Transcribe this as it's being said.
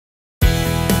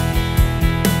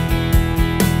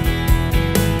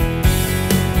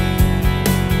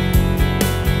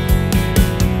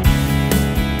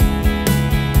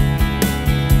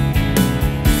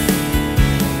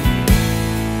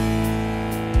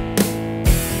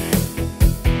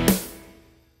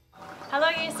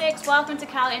Year 6, welcome to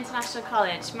Cowley International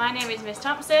College. My name is Miss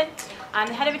Thompson, I'm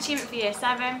the Head of Achievement for Year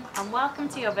 7 and welcome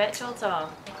to your virtual tour.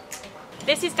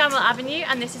 This is Gamble Avenue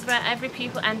and this is where every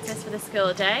pupil enters for the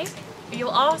school day. You'll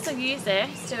also use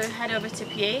this to head over to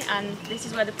PE and this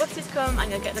is where the buses come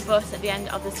and you'll get the bus at the end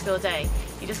of the school day.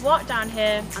 You just walk down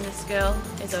here and the school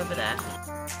is over there.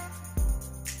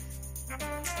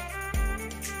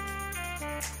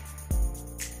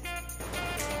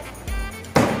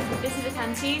 This is the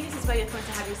canteen, this is where you're going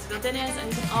to have your school dinners and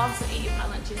you can also eat your packed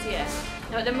lunches here.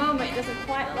 Now at the moment it doesn't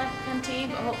quite look like a canteen,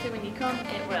 but hopefully when you come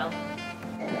it will.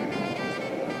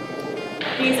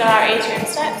 These are our atrium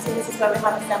steps and this is where we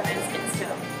have assemblies in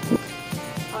school.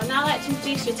 I would now like to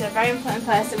introduce you to a very important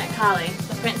person at Cowley,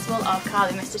 the Principal of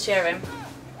Cowley, Mr. Sheeran.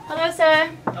 Hello sir.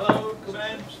 Hello, come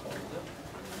in.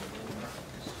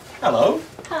 Hello.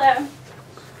 Hello.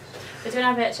 We're doing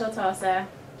our virtual tour, sir.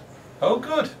 Oh,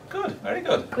 good, good, very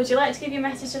good. Would you like to give your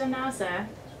message to them now, sir?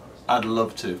 I'd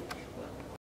love to.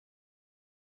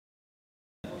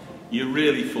 You're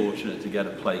really fortunate to get a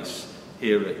place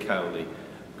here at Cowley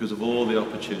because of all the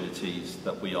opportunities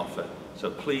that we offer.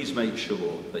 So please make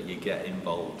sure that you get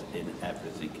involved in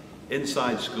everything,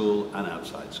 inside school and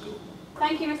outside school.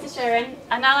 Thank you, Mr. Sheeran.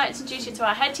 I'd now like to introduce you to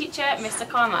our head teacher, Mr.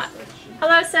 Cormac.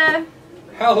 Hello, sir.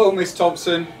 Hello, Miss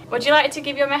Thompson. Would you like to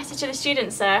give your message to the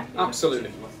students, sir?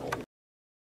 Absolutely.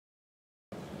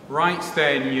 Right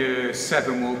then, Year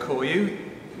 7 we'll call you.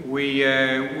 We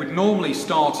would normally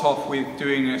start off with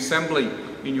doing an assembly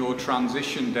in your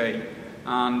transition day,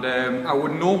 and I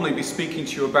would normally be speaking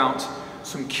to you about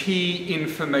some key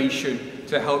information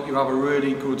to help you have a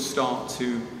really good start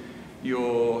to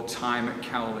your time at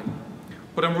Cowley.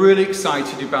 But I'm really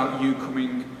excited about you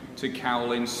coming to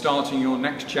Cowley and starting your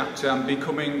next chapter and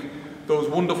becoming those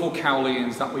wonderful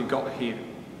Cowleyans that we've got here.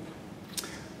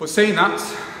 But saying that,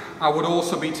 I would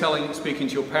also be speaking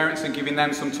to your parents and giving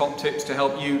them some top tips to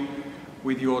help you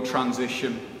with your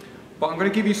transition. But I'm going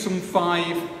to give you some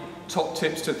 5 top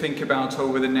tips to think about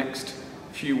over the next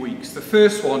few weeks. The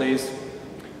first one is,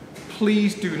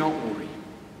 please do not worry.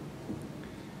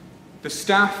 The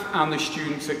staff and the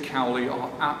students at Cowley are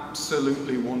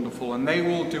absolutely wonderful and they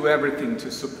will do everything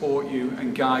to support you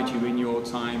and guide you in your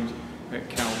time at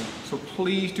Cowley. So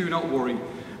please do not worry.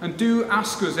 And do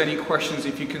ask us any questions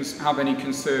if you can have any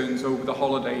concerns over the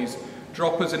holidays.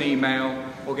 Drop us an email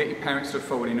or get your parents to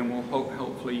phone in and we'll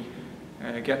hopefully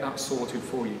get that sorted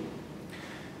for you.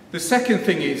 The second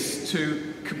thing is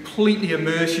to completely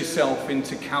immerse yourself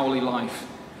into Cowley life.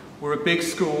 We're a big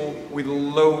school with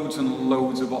loads and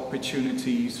loads of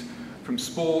opportunities, from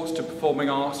sports to performing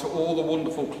arts to all the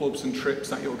wonderful clubs and trips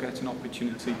that you'll get an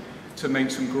opportunity to make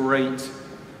some great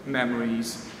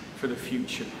memories for the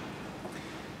future.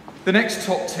 The next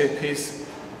top tip is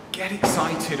get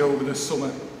excited over the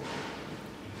summer.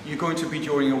 You're going to be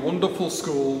joining a wonderful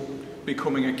school,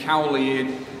 becoming a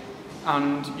Cowleyan,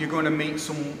 and you're going to meet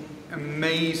some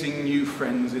amazing new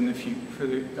friends in the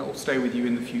future that will stay with you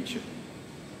in the future.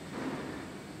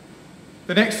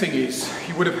 The next thing is,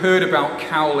 you would have heard about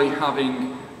Cowley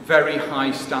having very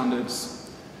high standards.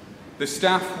 The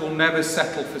staff will never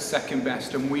settle for second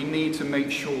best, and we need to make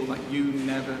sure that you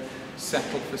never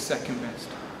settle for second best.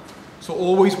 So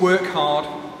always work hard,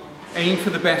 aim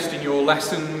for the best in your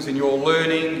lessons, in your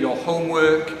learning, your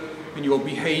homework, in your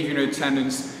behaviour and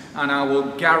attendance, and I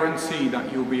will guarantee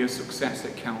that you'll be a success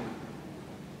at Cowley.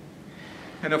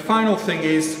 And the final thing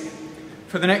is,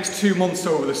 for the next 2 months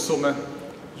over the summer,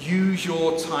 use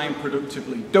your time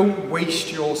productively. Don't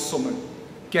waste your summer.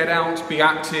 Get out, be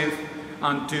active,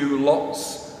 and do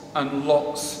lots and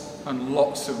lots and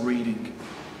lots of reading.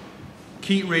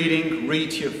 Keep reading,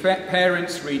 read to your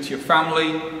parents, read to your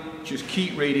family. Just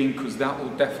keep reading because that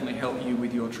will definitely help you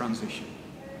with your transition.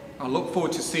 I look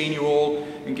forward to seeing you all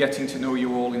and getting to know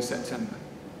you all in September.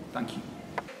 Thank you.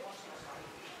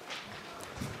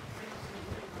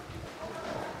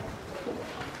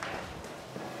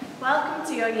 Welcome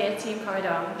to your year team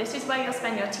corridor. This is where you'll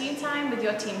spend your team time with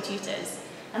your team tutors.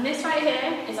 And this right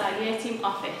here is our year team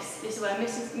office. This is where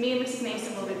me and Mrs.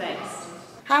 Mason will be based.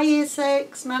 Hi Year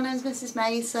 6, my name's Mrs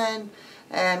Mason.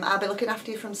 I'll be looking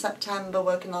after you from September,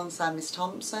 working alongside Miss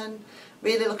Thompson.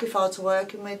 Really looking forward to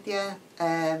working with you.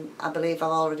 I believe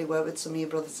I've already worked with some of your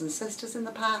brothers and sisters in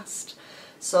the past.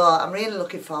 So I'm really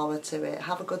looking forward to it.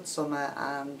 Have a good summer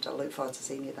and I look forward to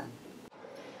seeing you then.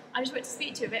 I just want to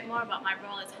speak to you a bit more about my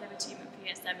role as Head of Achievement for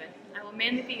Year 7. I will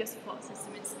mainly be your support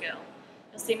system in school.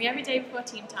 You'll see me every day before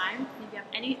team time, and if you have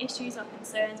any issues or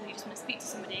concerns or you just want to speak to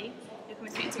somebody, you can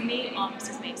speak to me or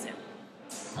Mrs. Mason.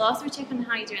 I'll also be checking on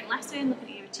how you're doing lesson, looking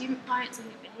at your achievement points,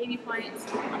 looking at behaviour points,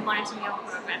 and monitoring your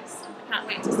progress. I can't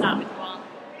wait to start with you all.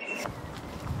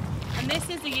 And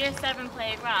this is the Year 7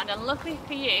 playground, and luckily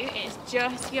for you, it's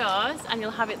just yours and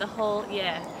you'll have it the whole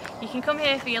year. You can come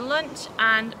here for your lunch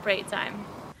and break time.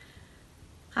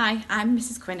 Hi, I'm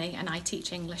Mrs. Quinney and I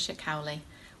teach English at Cowley.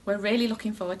 We're really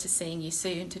looking forward to seeing you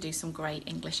soon to do some great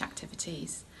English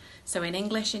activities. So in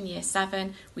English in Year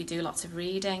 7, we do lots of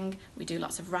reading, we do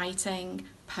lots of writing,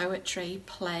 poetry,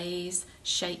 plays,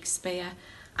 Shakespeare,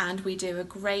 and we do a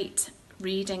great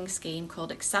reading scheme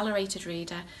called Accelerated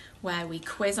Reader, where we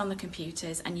quiz on the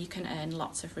computers and you can earn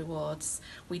lots of rewards.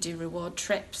 We do reward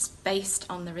trips based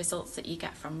on the results that you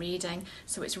get from reading,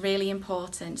 so it's really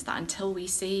important that until we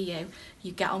see you,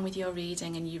 you get on with your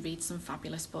reading and you read some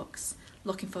fabulous books.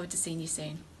 Looking forward to seeing you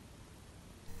soon.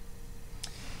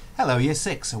 Hello Year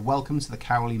 6 and welcome to the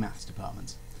Cowley Maths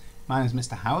Department. My name is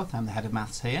Mr Howarth, I'm the Head of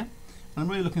Maths here, and I'm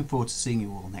really looking forward to seeing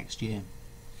you all next year.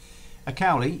 At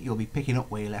Cowley, you'll be picking up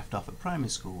where you left off at primary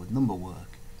school with number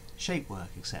work, shape work,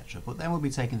 etc. But then we'll be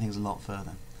taking things a lot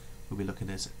further. We'll be looking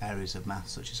at areas of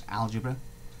maths such as algebra,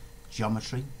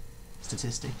 geometry,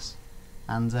 statistics,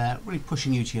 and really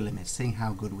pushing you to your limits, seeing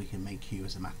how good we can make you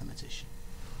as a mathematician.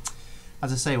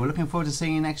 As I say, we're looking forward to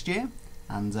seeing you next year,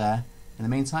 and in the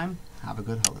meantime, have a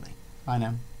good holiday. Bye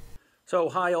now. So,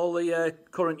 hi all the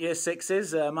current Year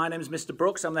 6s. My name's Mr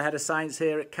Brooks, I'm the Head of Science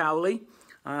here at Cowley.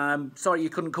 Sorry you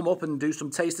couldn't come up and do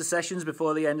some taster sessions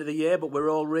before the end of the year, but we're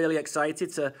all really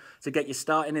excited to get you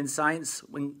starting in science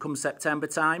when come September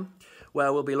time,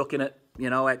 where we'll be looking at,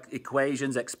 you know,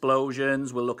 equations,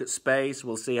 explosions, we'll look at space,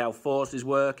 we'll see how forces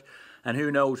work, and who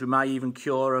knows, we might even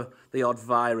cure the odd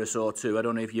virus or two. I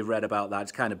don't know if you've read about that,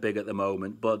 it's kind of big at the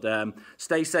moment, but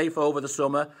stay safe over the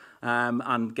summer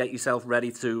and get yourself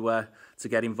ready to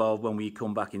get involved when we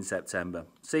come back in September.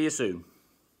 See you soon.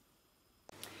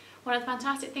 One of the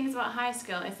fantastic things about high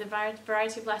school is the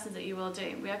variety of lessons that you will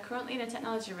do. We are currently in a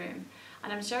technology room,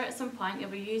 and I'm sure at some point you'll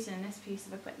be using this piece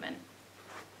of equipment.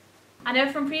 I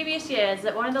know from previous years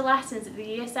that one of the lessons that the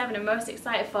Year 7 are most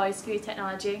excited for is food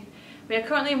technology. We are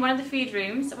currently in one of the food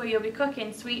rooms where you'll be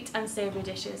cooking sweet and savoury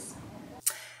dishes.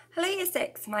 Hello Year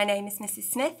 6, my name is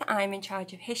Mrs Smith. I'm in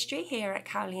charge of history here at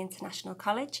Cowley International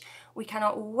College. We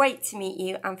cannot wait to meet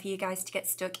you and for you guys to get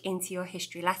stuck into your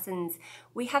history lessons.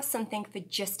 We have something for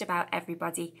just about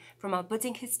everybody, from our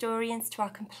budding historians to our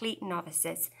complete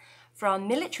novices. For our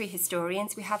military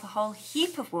historians, we have a whole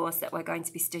heap of wars that we're going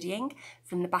to be studying,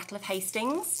 from the Battle of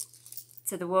Hastings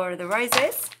to the War of the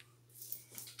Roses,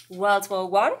 World War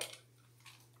I,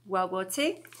 World War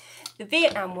II, the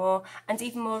Vietnam War, and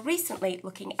even more recently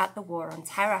looking at the War on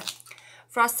Terror.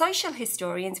 For our social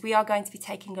historians, we are going to be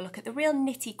taking a look at the real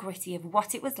nitty-gritty of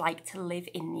what it was like to live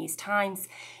in these times.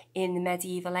 In the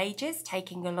medieval ages,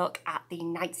 taking a look at the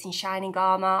knights in shining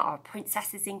armour, our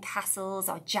princesses in castles,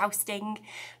 our jousting,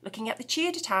 looking at the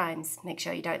Tudor times, make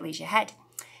sure you don't lose your head.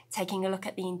 Taking a look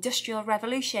at the Industrial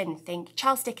Revolution, think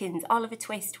Charles Dickens, Oliver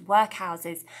Twist,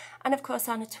 workhouses, and of course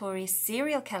our notorious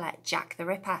serial killer, Jack the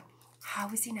Ripper. How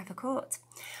was he never caught?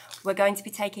 We're going to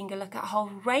be taking a look at a whole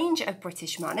range of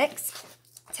British monarchs,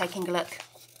 taking a look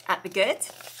at the good,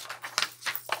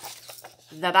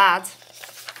 the bad,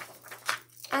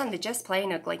 and the just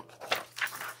plain ugly.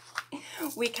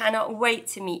 We cannot wait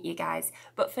to meet you guys,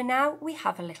 but for now we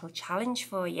have a little challenge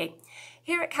for you.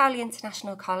 Here at Cowley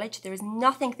International College, there is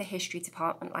nothing the history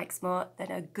department likes more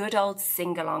than a good old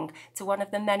sing-along to one of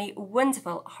the many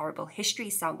wonderful horrible history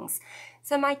songs.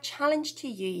 So my challenge to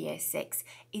you, Year 6,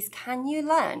 is can you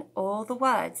learn all the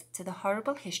words to the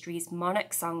Horrible Histories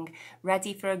Monarch song,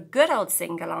 ready for a good old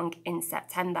sing-along in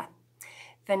September?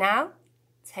 For now,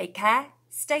 take care,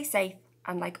 stay safe,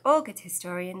 and like all good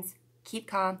historians, keep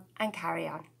calm and carry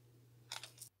on.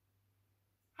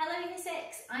 Hello Year 6,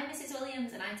 I'm Mrs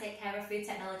Williams and I take care of food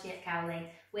technology at Cowley.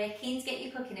 We're keen to get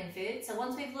you cooking in food, so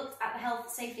once we've looked at the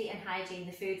health, safety and hygiene,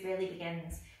 the food really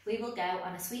begins. We will go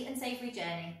on a sweet and savoury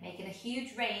journey, making a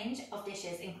huge range of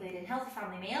dishes including healthy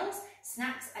family meals,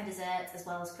 snacks and desserts, as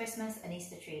well as Christmas and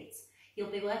Easter treats. You'll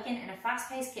be working in a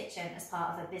fast-paced kitchen as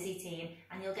part of a busy team,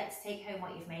 and you'll get to take home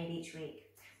what you've made each week.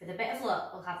 With a bit of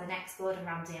luck, we'll have the next Gordon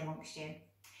Ramsay amongst you.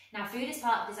 Now, food is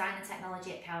part of design and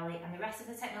technology at Cowley, and the rest of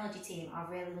the technology team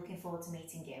are really looking forward to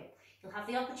meeting you. You'll have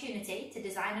the opportunity to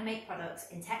design and make products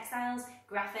in textiles,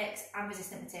 graphics and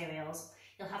resistant materials.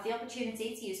 You'll have the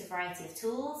opportunity to use a variety of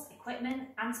tools, equipment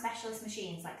and specialist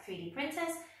machines like 3D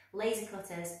printers, laser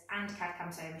cutters and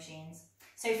CAD/CAM sewing machines.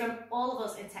 So from all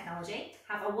of us in technology,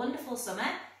 have a wonderful summer,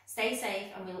 stay safe,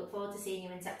 and we look forward to seeing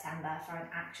you in September for an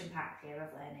action-packed year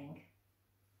of learning.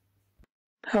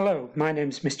 Hello, my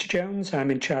name's Mr Jones.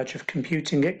 I'm in charge of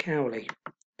computing at Cowley.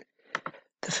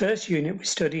 The first unit we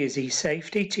study is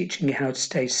e-safety, teaching you how to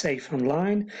stay safe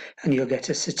online, and you'll get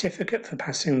a certificate for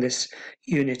passing this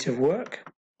unit of work.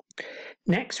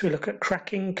 Next, we look at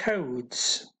cracking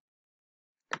codes.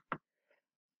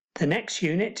 The next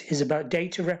unit is about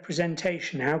data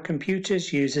representation, how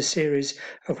computers use a series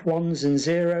of ones and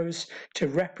zeros to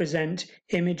represent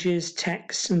images,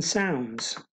 text and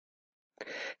sounds.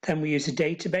 Then we use a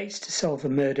database to solve a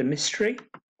murder mystery.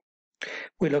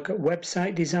 We look at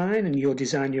website design, and you'll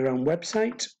design your own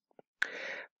website.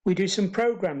 We do some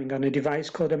programming on a device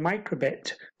called a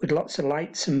microbit with lots of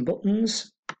lights and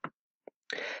buttons.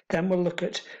 Then we'll look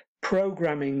at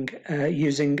programming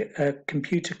using a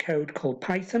computer code called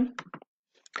Python.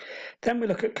 Then we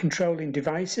look at controlling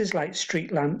devices like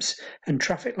street lamps and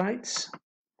traffic lights.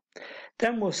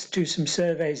 Then we'll do some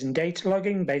surveys and data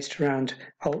logging based around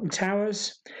Alton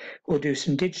Towers. We'll do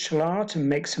some digital art and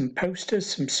make some posters,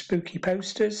 some spooky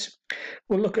posters.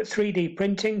 We'll look at 3D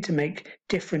printing to make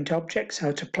different objects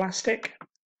out of plastic.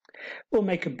 We'll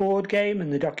make a board game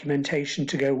and the documentation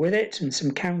to go with it, and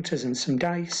some counters and some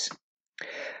dice.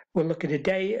 We'll look at a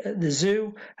day at the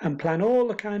zoo and plan all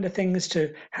the kind of things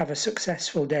to have a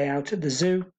successful day out at the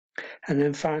zoo. And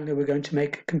then finally we're going to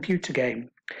make a computer game.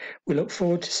 We look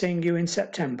forward to seeing you in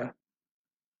September.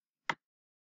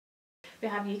 We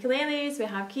have ukuleles, we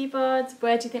have keyboards.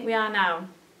 Where do you think we are now?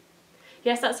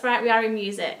 Yes, that's right, we are in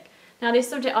music. Now this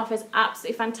subject offers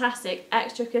absolutely fantastic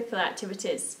extracurricular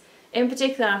activities, in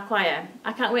particular our choir.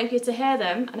 I can't wait for you to hear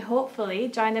them and hopefully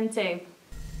join them too.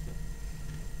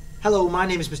 Hello, my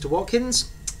name is Mr. Watkins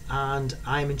and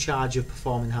I'm in charge of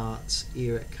Performing Arts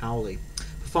here at Cowley.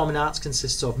 Performing Arts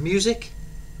consists of music,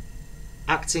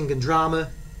 acting and drama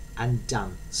and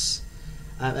dance.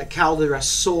 At Cowley there are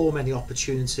so many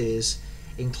opportunities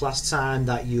in class time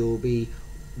that you'll be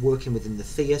working within the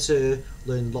theatre,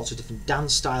 learn lots of different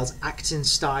dance styles, acting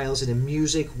styles, and in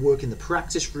music, work in the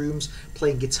practice rooms,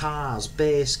 playing guitars,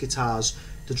 bass guitars,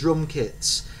 the drum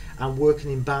kits, and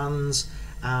working in bands.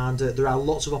 And there are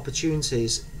lots of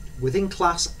opportunities within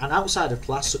class and outside of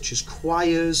class, such as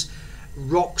choirs,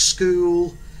 rock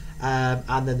school,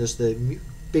 and then there's the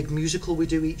big musical we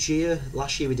do each year.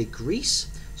 Last year we did Grease,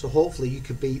 so hopefully you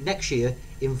could be next year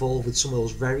involved with some of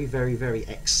those very, very, very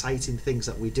exciting things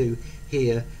that we do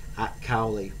here at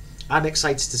Cowley. I'm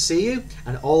excited to see you,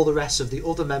 and all the rest of the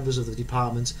other members of the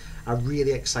department are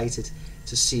really excited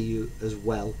to see you as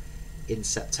well in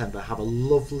September. Have a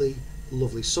lovely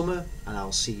summer, and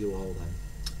I'll see you all then.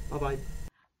 Bye bye.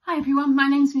 Hi everyone, my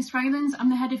name's Miss Rowlands. I'm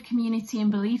the Head of Community and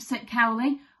Beliefs at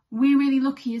Cowley. We're really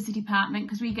lucky as a department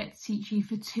because we get to teach you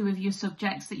for two of your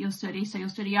subjects that you'll study. So you'll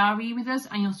study RE with us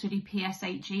and you'll study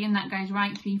PSHE, and that goes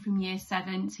right through from year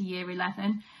 7 to year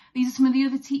 11. These are some of the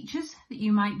other teachers that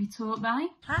you might be taught by.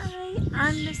 Hi,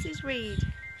 I'm Mrs. Reed.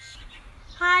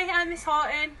 Hi, I'm Miss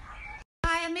Horton.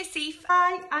 Hi, I'm Miss Eve.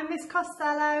 Hi, I'm Miss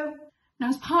Costello. Now,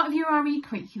 as part of your RE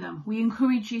curriculum, we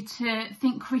encourage you to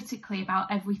think critically about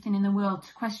everything in the world,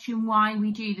 to question why we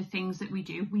do the things that we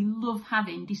do. We love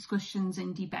having discussions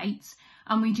and debates,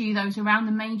 and we do those around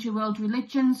the major world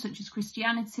religions such as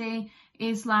Christianity,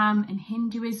 Islam and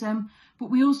Hinduism, but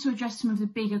we also address some of the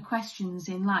bigger questions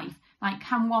in life, like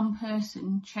can one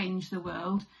person change the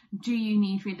world? Do you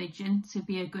need religion to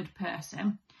be a good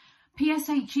person?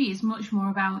 PSHE is much more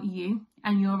about you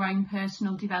and your own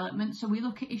personal development, so we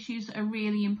look at issues that are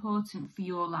really important for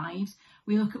your lives.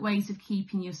 We look at ways of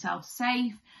keeping yourself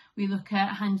safe, we look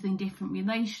at handling different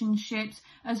relationships,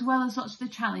 as well as lots of the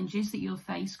challenges that you'll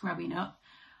face growing up.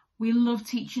 We love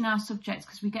teaching our subjects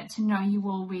because we get to know you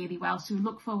all really well, so we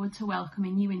look forward to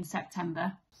welcoming you in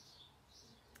September.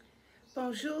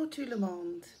 Bonjour tout le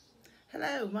monde.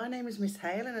 Hello, my name is Miss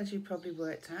Hale, and as you probably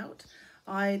worked out,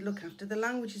 I look after the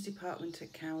languages department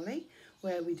at Cowley,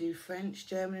 where we do French,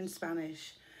 German and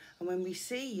Spanish. And when we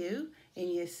see you in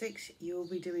year 6, you'll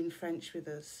be doing French with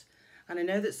us. And I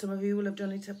know that some of you will have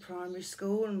done it at primary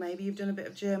school, and maybe you've done a bit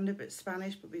of German, a bit of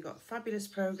Spanish, but we've got a fabulous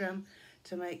programme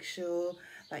to make sure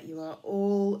that you are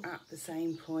all at the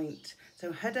same point.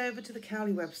 So head over to the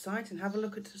Cowley website and have a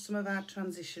look at some of our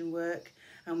transition work,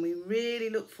 and we really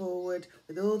look forward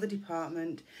with all the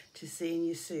department to seeing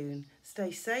you soon.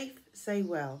 Stay safe, stay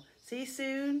well. See you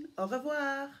soon. Au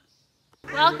revoir.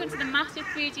 Welcome to the massive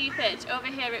 3D pitch over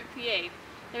here at PE.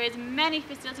 There is many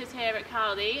facilities here at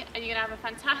Cowley, and you're going to have a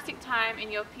fantastic time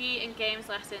in your PE and games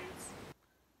lessons.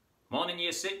 Morning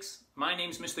Year 6, my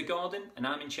name's Mr. Gordon and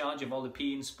I'm in charge of all the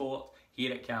PE and sport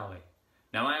here at Cowley.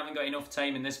 Now I haven't got enough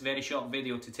time in this very short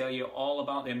video to tell you all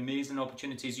about the amazing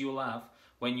opportunities you'll have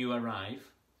when you arrive.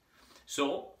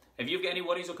 So, if you've got any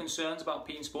worries or concerns about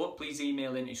PE and sport, please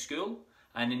email into school,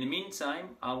 And in the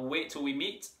meantime, I'll wait till we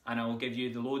meet and I will give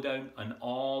you the lowdown on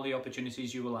all the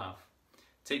opportunities you will have.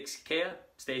 Take care,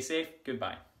 stay safe,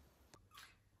 goodbye.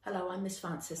 Hello, I'm Miss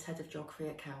Francis, Head of Geography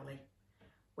at Cowley.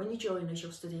 When you join us,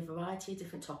 you'll study a variety of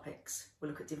different topics.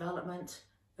 We'll look at development,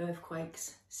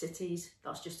 earthquakes, cities,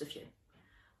 that's just a few.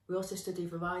 We also study a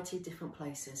variety of different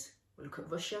places. We'll look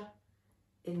at Russia,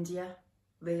 India,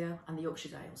 Rio and the Yorkshire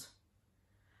Dales.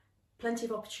 Plenty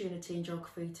of opportunity in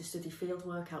geography to study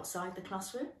fieldwork outside the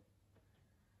classroom.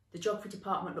 The Geography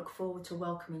Department look forward to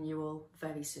welcoming you all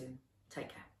very soon. Take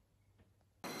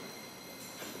care.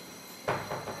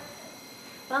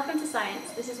 Welcome to Science.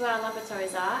 This is where our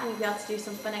laboratories are and you'll be able to do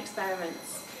some fun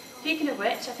experiments. Speaking of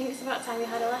which, I think it's about time you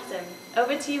had a lesson.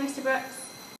 Over to you, Mr. Brooks.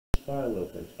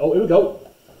 Oh, here we go.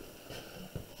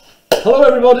 Hello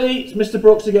everybody, it's Mr.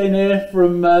 Brooks again here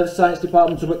from the Science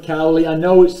Department up at Cowley. I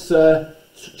know it's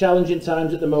challenging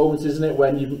times at the moment, isn't it,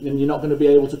 when you're not going to be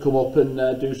able to come up and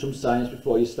do some science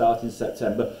before you start in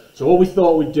September. So what we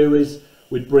thought we'd do is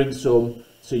we'd bring some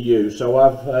to you. So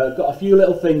I've got a few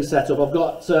little things set up. I've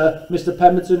got Mr.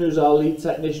 Pemberton, who's our lead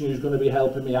technician, who's going to be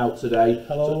helping me out today.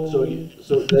 Hello.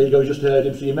 So there you go, just heard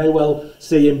him. So you may well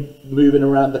see him moving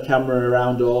around the camera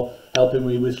around or helping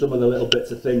me with some of the little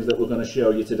bits of things that we're going to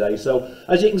show you today. So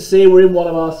as you can see, we're in one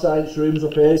of our science rooms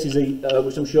up here. This is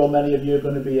which I'm sure many of you are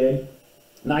going to be in.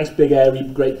 Nice big airy,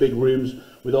 great big rooms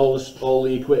with all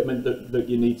the equipment that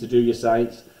you need to do your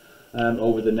science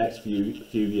over the next few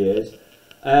years.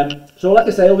 So like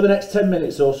I say, over the next 10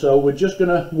 minutes or so, we're just going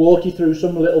to walk you through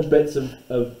some little bits of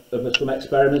some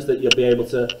experiments that you'll be able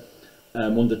to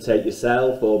undertake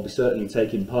yourself or be certainly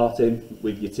taking part in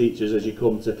with your teachers as you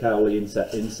come to Cowley in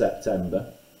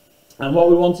September. And what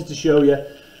we wanted to show you,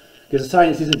 because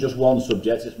science isn't just one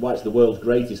subject, it's why it's the world's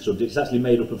greatest subject, it's actually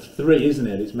made up of three, isn't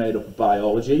it? It's made up of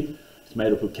biology, it's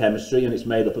made up of chemistry and it's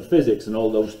made up of physics, and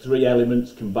all those three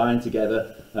elements combined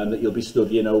together that you'll be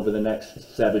studying over the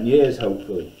next 7 years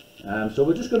hopefully. So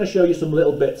we're just going to show you some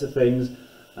little bits of things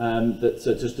that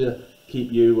just to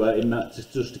keep you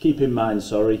just to keep in mind,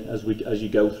 sorry, as you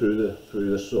go through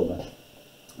the summer.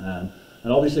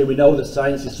 And obviously we know that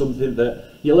science is something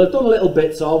that you'll have done little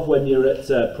bits of when you're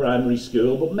at primary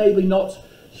school, but maybe not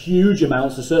huge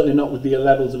amounts, or certainly not with the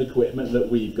levels of equipment that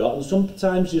we've got. And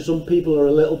sometimes some people are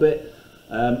a little bit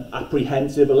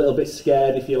apprehensive, a little bit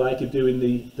scared, if you like, of doing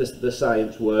the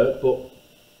science work, but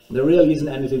there really isn't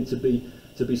anything to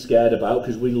be scared about,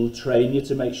 because we'll train you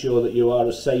to make sure that you are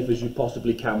as safe as you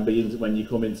possibly can be when you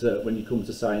come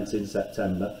to science in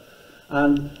September.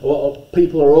 And what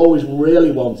people are always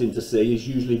really wanting to see is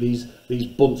usually these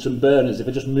Bunsen burners. If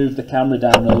I just move the camera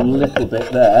down a little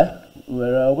bit there,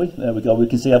 where are we? There we go. We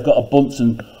can see I've got a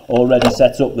Bunsen already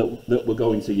set up that we're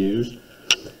going to use.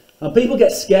 And people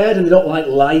get scared and they don't like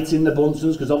light in the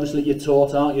Bunsens, because obviously you're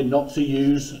taught, aren't you, not to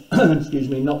use, excuse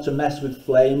me, not to mess with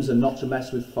flames and not to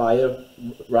mess with fire,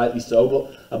 rightly so.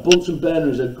 But a Bunsen burner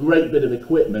is a great bit of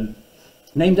equipment,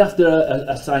 named after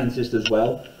a scientist as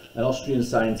well, an Austrian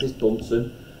scientist,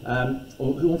 Bunsen,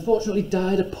 who unfortunately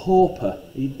died a pauper.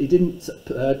 He didn't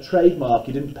trademark,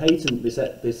 he didn't patent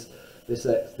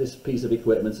this piece of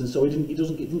equipment, and so he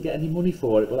didn't get any money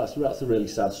for it. But that's a really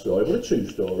sad story, but a true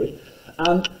story.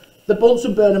 And the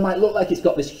Bunsen burner might look like it's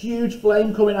got this huge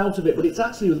flame coming out of it, but it's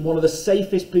actually one of the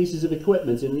safest pieces of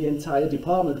equipment in the entire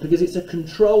department, because it's a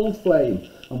controlled flame,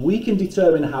 and we can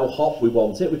determine how hot we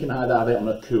want it. We can either have it on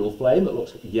a cool flame that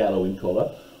looks yellow in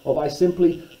colour, or by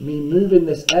simply moving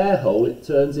this air hole, it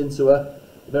turns into a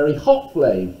very hot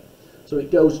flame. So it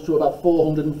goes to about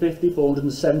 450,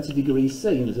 470 degrees C,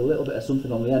 and there's a little bit of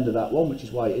something on the end of that one, which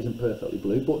is why it isn't perfectly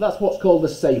blue, but that's what's called a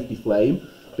safety flame,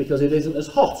 because it isn't as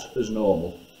hot as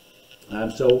normal.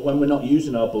 So when we're not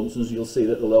using our Bunsens, you'll see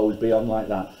that they'll always be on like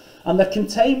that. And they're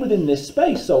contained within this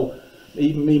space, so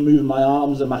even me moving my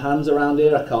arms and my hands around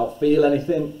here, I can't feel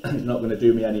anything. It's not going to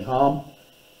do me any harm.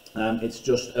 It's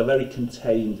just a very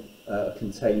contained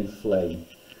flame.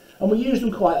 And we use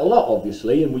them quite a lot,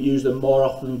 obviously, and we use them more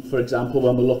often, for example,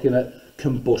 when we're looking at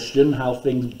combustion, how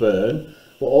things burn,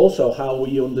 but also how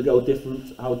we undergo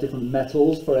different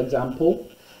metals, for example,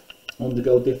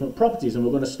 undergo different properties. And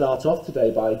we're going to start off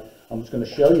today by, I'm just going to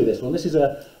show you this one. This is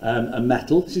a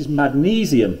metal. This is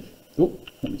magnesium. Oh,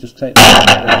 let me just take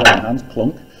that with my hands,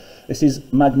 clunk. This is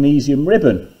magnesium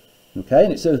ribbon. Okay,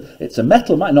 and it's a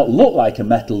metal. It might not look like a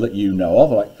metal that you know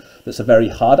of, like that's a very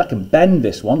hard. I can bend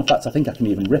this one. In fact, I think I can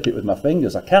even rip it with my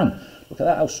fingers. I can. Look at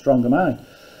that. How strong am I?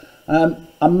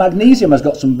 And magnesium has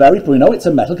got some we know it's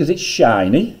a metal because it's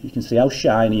shiny. You can see how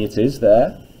shiny it is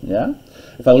there. Yeah.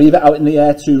 If I leave it out in the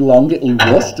air too long, it'll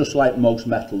rust, just like most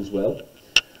metals will.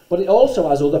 but it also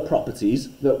has other properties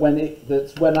that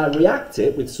when I react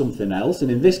it with something else, and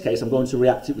in this case I'm going to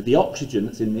react it with the oxygen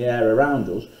that's in the air around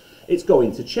us, it's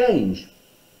going to change.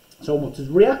 So to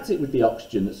react it with the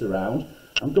oxygen that's around,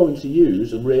 I'm going to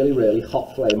use a really, really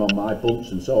hot flame on my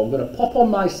Bunsen. So I'm going to pop on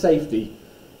my safety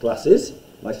glasses,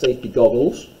 my safety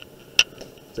goggles,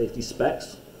 safety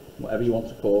specs, whatever you want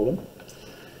to call them.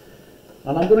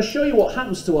 And I'm going to show you what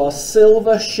happens to our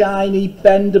silver, shiny,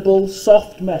 bendable,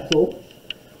 soft metal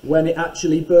when it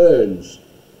actually burns.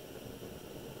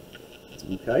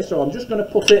 Okay, so I'm just going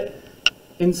to put it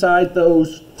inside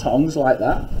those tongs like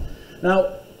that.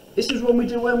 Now, this is when we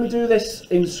do this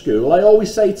in school. I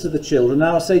always say to the children,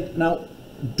 now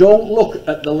don't look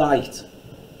at the light,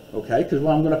 okay? Because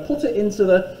I'm going to put it into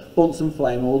the Bunsen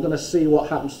flame and we're going to see what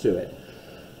happens to it.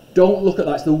 Don't look at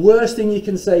that. It's the worst thing you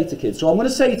can say to kids. So I'm going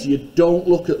to say to you, don't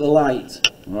look at the light.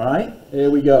 All right,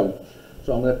 here we go.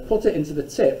 So I'm going to put it into the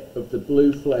tip of the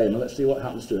blue flame and let's see what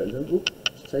happens to it. And then, oops,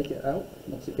 just take it out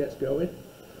once it gets going.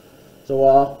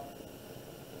 So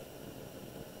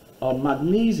our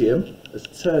magnesium has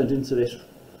turned into this,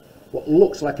 what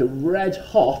looks like a red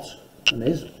hot, and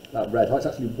is that red hot, it's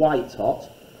actually white hot.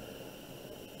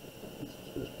 Let's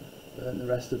just burn the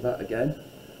rest of that again.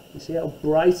 You see how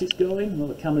bright it's going? Well,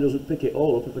 the camera doesn't pick it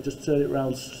all up if I just turn it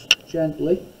around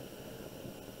gently.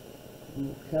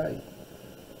 Okay.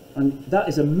 And that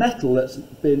is a metal that's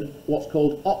been what's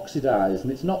called oxidized,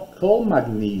 and it's not called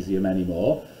magnesium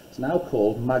anymore. It's now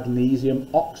called magnesium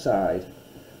oxide.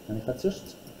 And if I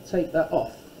just take that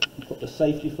off and put the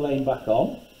safety flame back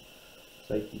on,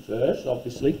 safety first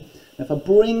obviously, and if I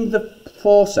bring the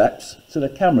forceps to the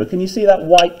camera, can you see that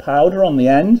white powder on the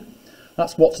end?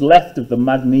 That's what's left of the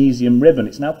magnesium ribbon.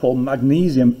 It's now called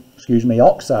magnesium,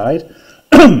 oxide,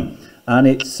 and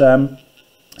it's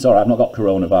sorry, I've not got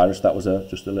coronavirus, that was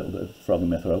just a little bit of frog in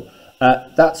my throat.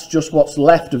 That's just what's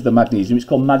left of the magnesium. It's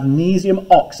called magnesium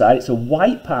oxide. It's a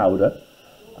white powder,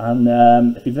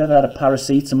 and if you've ever had a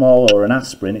paracetamol or an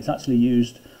aspirin, it's actually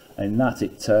used in that.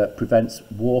 It prevents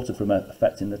water from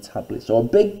affecting the tablet. So a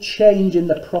big change in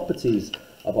the properties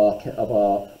of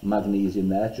our magnesium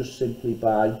there, just simply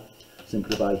by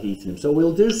heating them. So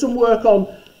we'll do some work on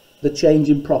the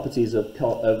changing properties of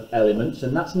elements,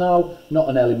 and that's now not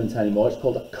an element anymore. It's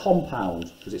called a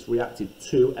compound because it's reacted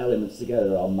two elements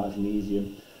together, our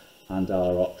magnesium and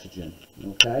our oxygen.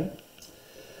 Okay,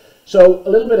 so a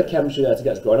little bit of chemistry there to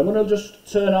get us going. I'm going to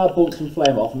just turn our Bunsen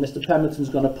flame off, and Mr. Pemberton's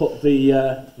going to put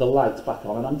the lights back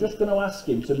on, and I'm just going to ask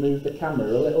him to move the camera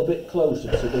a little bit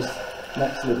closer to this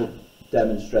next little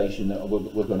demonstration that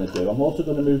we're going to do. I'm also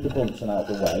going to move the Bunsen out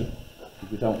of the way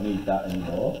because we don't need that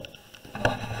anymore.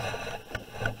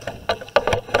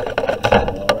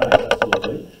 Alright, that's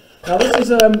lovely. Now this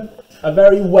is a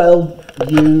very well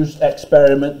used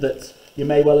experiment that you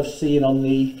may well have seen on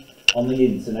the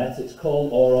internet. It's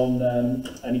called, or on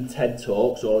any TED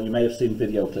Talks, or you may have seen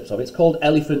video clips of it. It's called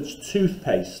elephant's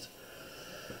toothpaste.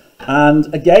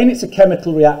 And again, it's a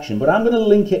chemical reaction, but I'm going to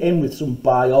link it in with some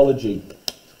biology.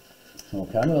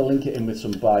 Okay, I'm going to link it in with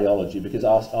some biology because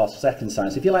our second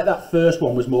science, if you like, that first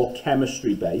one was more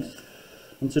chemistry based.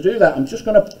 And to do that, I'm just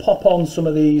going to pop on some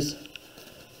of these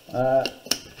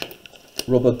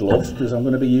rubber gloves because I'm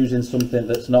going to be using something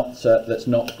that's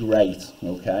not great.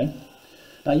 Okay.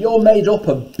 Now you're made up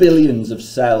of billions of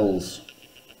cells.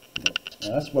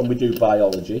 That's when we do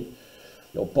biology.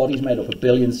 Your body's made up of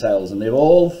billion cells, and they're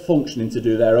all functioning to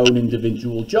do their own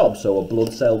individual job. So a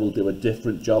blood cell will do a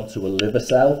different job to a liver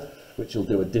cell, which will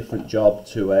do a different job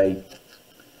to a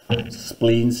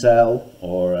spleen cell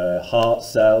or a heart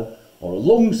cell or a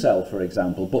lung cell, for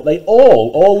example. But they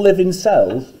all living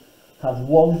cells have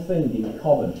one thing in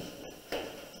common,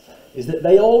 is that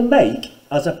they all make,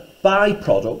 as a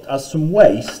byproduct, as some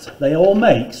waste, they all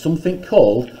make something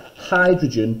called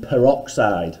hydrogen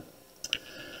peroxide.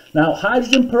 Now,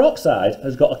 hydrogen peroxide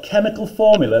has got a chemical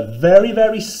formula very,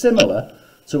 very similar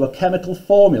to a chemical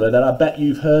formula that I bet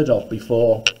you've heard of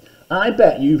before. I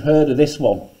bet you've heard of this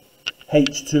one,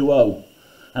 H2O.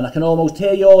 And I can almost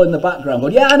hear you all in the background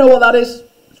going, yeah, I know what that is.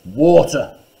 It's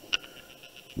water.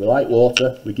 We like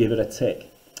water, we give it a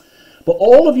tick. But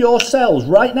all of your cells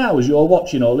right now, as you're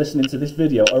watching or listening to this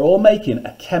video, are all making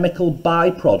a chemical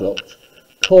byproduct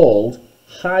called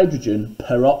hydrogen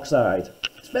peroxide.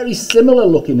 It's very similar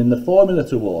looking in the formula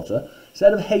to water.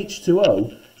 Instead of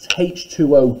H2O, it's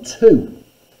H2O2.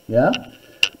 Yeah?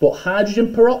 But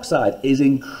hydrogen peroxide is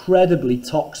incredibly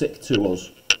toxic to us.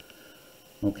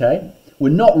 Okay? We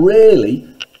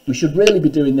should really be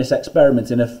doing this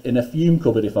experiment in a fume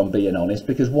cupboard, if I'm being honest,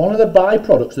 because one of the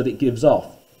byproducts that it gives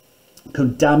off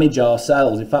can damage our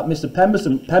cells. In fact, Mr.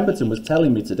 Pemberton was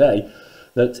telling me today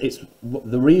that it's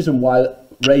the reason why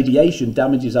radiation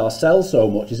damages our cells so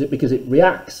much is because it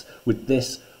reacts with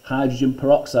this hydrogen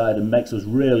peroxide and makes us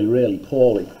really, really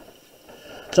poorly.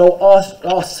 So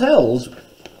our cells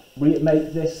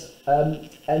make this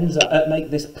make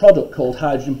this product called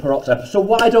hydrogen peroxide. So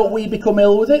why don't we become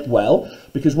ill with it? Well,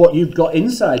 because what you've got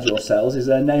inside your cells is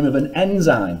the name of an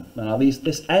enzyme. Now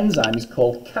this enzyme is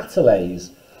called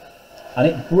catalase, and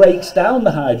it breaks down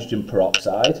the hydrogen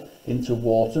peroxide into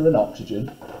water and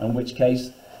oxygen, in which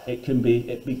case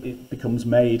it becomes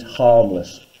made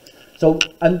harmless. So,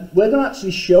 and we're going to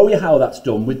actually show you how that's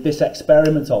done with this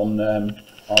experiment on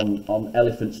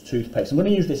elephant's toothpaste. I'm going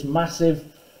to use this massive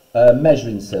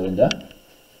measuring cylinder,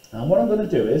 and what I'm going to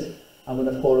do is I'm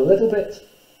going to pour a little bit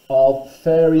of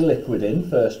fairy liquid in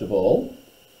first of all,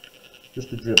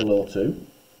 just a dribble or two.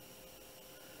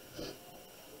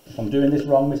 If I'm doing this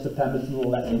wrong, Mr. Pemberton will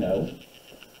let me know.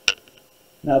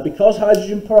 Now, because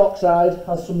hydrogen peroxide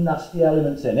has some nasty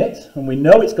elements in it, and we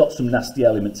know it's got some nasty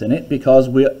elements in it because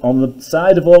we're on the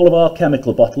side of all of our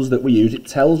chemical bottles that we use, it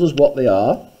tells us what they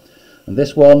are. And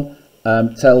this one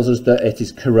tells us that it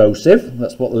is corrosive.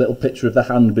 That's what the little picture of the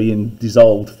hand being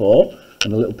dissolved for,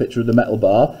 and the little picture of the metal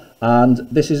bar. And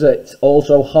this is it's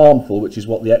also harmful, which is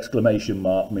what the exclamation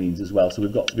mark means as well. So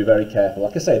we've got to be very careful.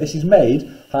 Like I say, this is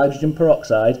made hydrogen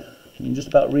peroxide. You can just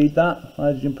about read that,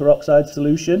 hydrogen peroxide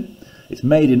solution. It's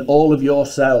made in all of your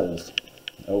cells.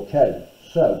 Okay,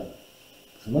 so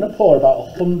I'm going to pour about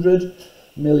 100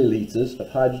 millilitres of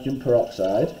hydrogen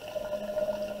peroxide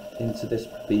into this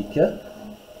beaker.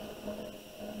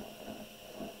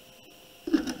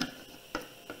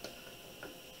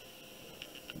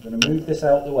 I'm going to move this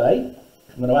out the way.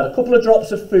 I'm going to add a couple of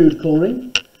drops of food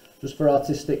colouring, just for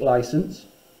artistic licence.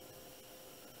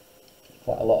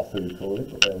 Quite a lot of food colouring,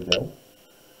 but there we go.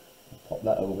 I'll pop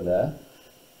that over there.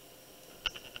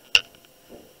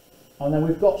 And then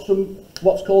we've got some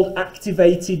what's called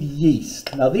activated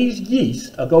yeast. Now these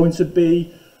yeast are going to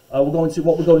be what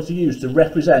we're going to use to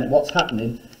represent what's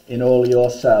happening in all your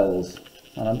cells.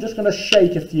 And I'm just going to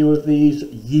shake a few of these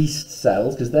yeast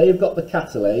cells because they've got the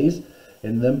catalase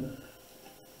in them.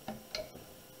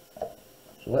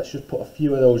 So let's just put a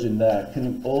few of those in there.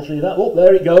 Can you all see that? Oh,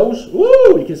 there it goes.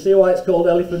 Woo! You can see why it's called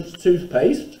elephant's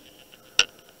toothpaste.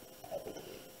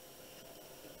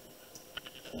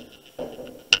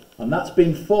 And that's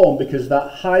been formed because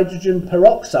that hydrogen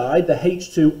peroxide, the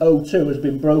H2O2, has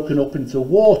been broken up into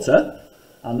water,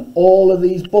 and all of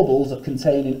these bubbles are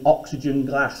containing oxygen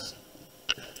gas.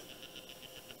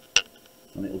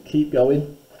 And it'll keep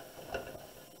going.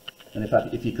 And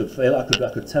if you could feel, I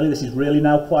could tell you this is really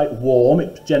now quite warm.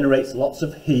 It generates lots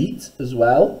of heat as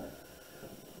well,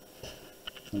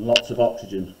 and lots of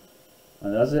oxygen.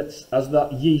 And as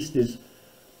that yeast is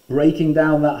breaking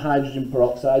down that hydrogen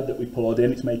peroxide that we poured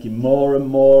in, it's making more and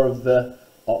more of the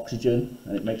oxygen,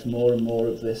 and it makes more and more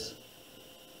of this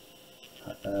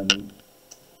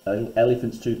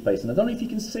elephant's toothpaste. And I don't know if you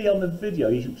can see on the video,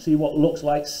 you can see what looks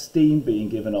like steam being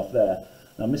given off there.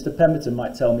 Now Mr. Pemberton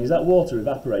might tell me, is that water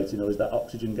evaporating or is that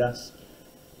oxygen gas?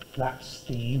 That's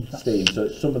steam. Steam, so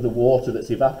it's some of the water that's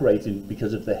evaporating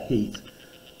because of the heat.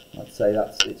 I'd say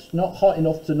it's not hot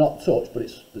enough to not touch, but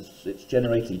it's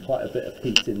generating quite a bit of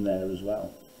heat in there as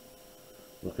well.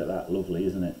 Look at that, lovely,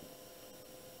 isn't it?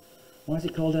 Why is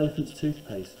it called elephant's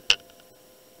toothpaste?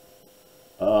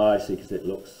 Oh, I see, because it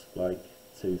looks like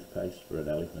toothpaste for an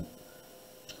elephant.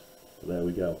 So there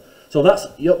we go. So that's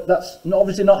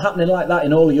obviously not happening like that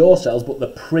in all of your cells, but the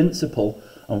principle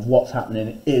of what's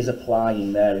happening is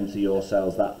applying there into your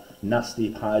cells. That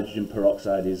nasty hydrogen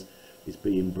peroxide is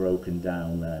being broken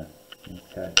down there.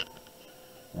 Okay.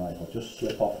 Right, I'll just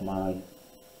slip off my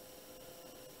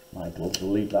gloves.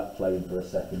 We'll leave that playing for a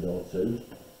second or two.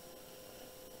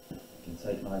 I can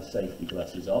take my safety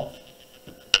glasses off.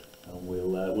 And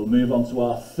we'll move on to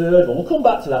our third one. We'll come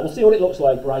back to that. We'll see what it looks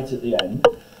like right at the end.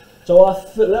 So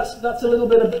that's a little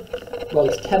bit of, well,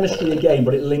 it's chemistry again,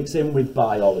 but it links in with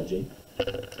biology.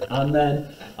 And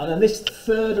then this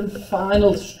third and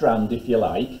final strand, if you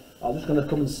like, I'm just going to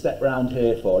come and step round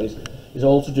here for is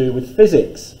all to do with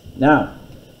physics. Now,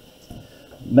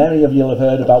 many of you will have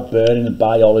heard about burning and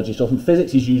biology stuff, and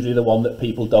physics is usually the one that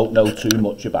people don't know too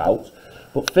much about.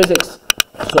 But physics,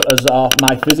 as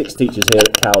my physics teachers here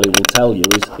at Cowley will tell you,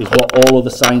 is what all of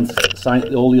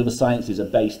the other sciences are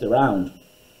based around.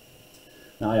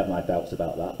 Now I have my doubts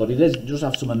about that, but it does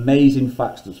have some amazing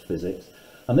facts as physics.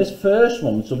 And this first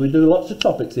one, so we do lots of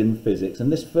topics in physics,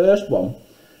 and this first one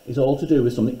is all to do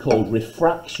with something called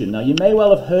refraction. Now you may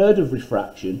well have heard of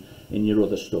refraction in your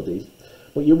other studies,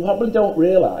 but you probably don't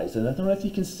realise, and I don't know if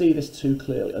you can see this too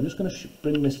clearly. I'm just going to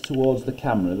bring this towards the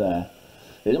camera there.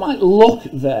 it might look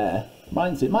there,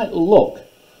 it might look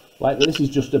like this is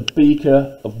just a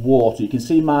beaker of water. You can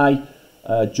see my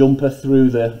jumper through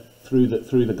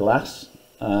the glass,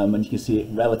 and you can see it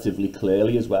relatively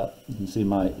clearly as well. You can see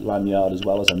my lanyard as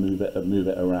well as I move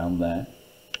it around there.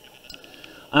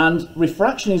 And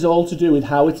refraction is all to do with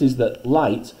how it is that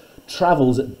light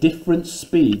travels at different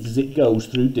speeds as it goes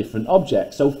through different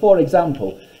objects. So for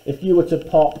example, if you were to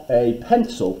pop a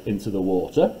pencil into the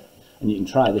water, and you can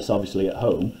try this obviously at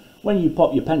home, when you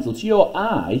pop your pencil to your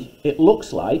eye, it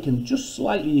looks like, and just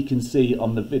slightly you can see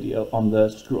on the video on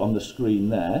the screen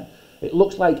there, it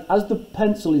looks like as the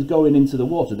pencil is going into the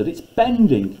water that it's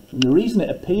bending. And the reason it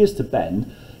appears to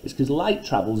bend is because light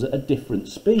travels at a different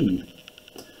speed.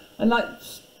 And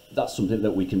that's something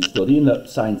that we can study and that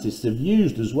scientists have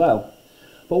used as well.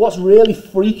 But what's really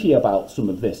freaky about some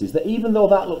of this is that even though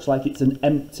that looks like it's an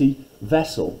empty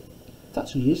vessel, it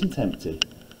actually isn't empty.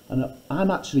 And I'm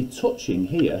actually touching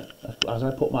here, as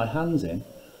I put my hands in,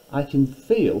 I can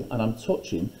feel, and I'm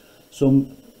touching,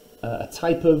 some a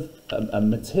type of a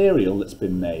material that's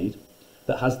been made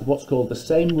that has what's called the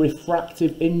same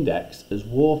refractive index as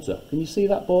water. Can you see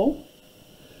that ball?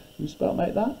 Can you spell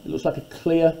make that? It looks like a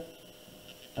clear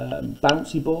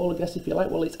bouncy ball, I guess, if you like.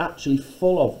 Well, it's actually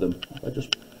full of them. If I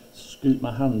just scoop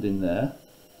my hand in there,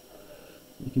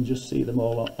 you can just see them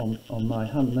all on my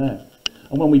hand there.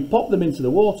 And when we pop them into the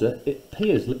water, it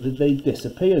appears that they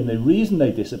disappear. And the reason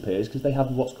they disappear is because they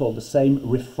have what's called the same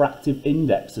refractive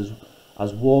index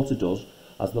as water does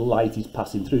as the light is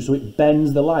passing through. So it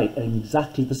bends the light in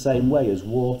exactly the same way as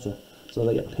water, so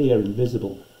they appear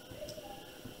invisible.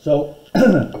 So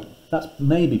that's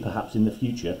maybe perhaps in the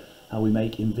future how we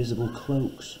make invisible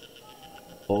cloaks,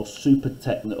 or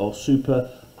super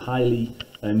highly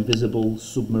invisible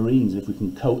submarines, if we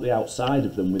can coat the outside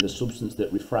of them with a substance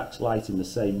that refracts light in the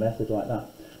same method like that.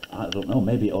 I don't know,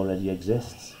 maybe it already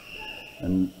exists,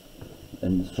 and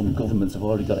some governments have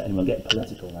already got it. Anyway, I'm getting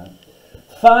political now.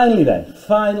 Finally,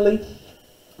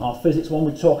 our physics one,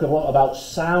 we talk a lot about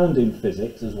sound in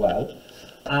physics as well,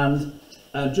 and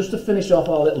just to finish off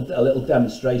a little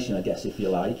demonstration, I guess, if you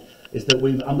like, is that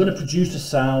I'm going to produce a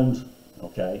sound,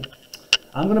 okay?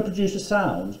 I'm going to produce a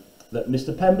sound that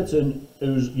Mr. Pemberton,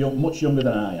 who's much younger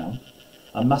than I am,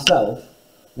 and myself,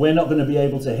 we're not going to be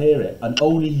able to hear it, and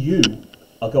only you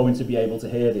are going to be able to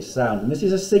hear this sound. And this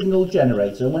is a signal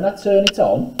generator, and when I turn it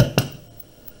on,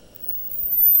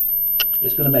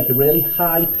 it's going to make a really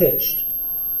high-pitched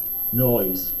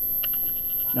noise.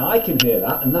 Now I can hear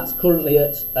that, and that's currently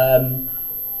at,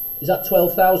 is that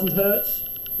 12,000 hertz,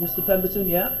 Mr. Pemberton?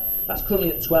 Yeah? That's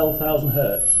currently at 12,000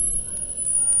 hertz.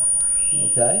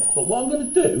 Okay, but what I'm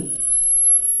going to do,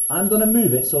 I'm going to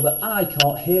move it so that I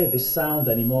can't hear this sound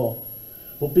anymore.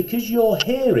 But because your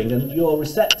hearing and your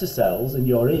receptor cells in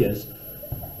your ears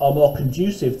are more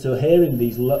conducive to hearing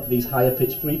these higher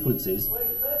pitched frequencies,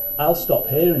 I'll stop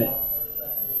hearing it.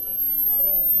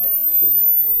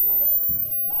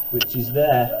 Which is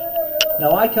there.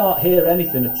 Now I can't hear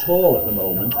anything at all at the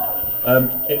moment.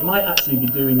 It might actually be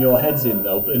doing your heads in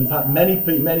though, but in fact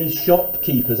many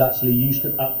shopkeepers actually used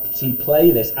to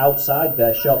play this outside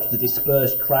their shops to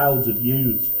disperse crowds of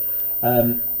youths.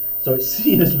 So it's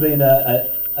seen as being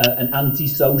an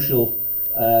antisocial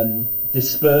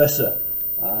disperser.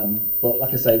 But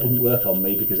like I say, it wouldn't work on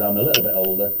me because I'm a little bit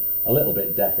older, a little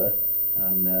bit deafer,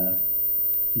 and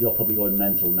you're probably going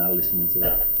mental now listening to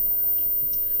that.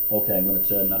 Okay, I'm going to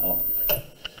turn that off.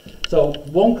 So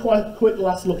one quick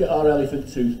last look at our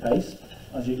elephant toothpaste.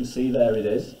 As you can see, there it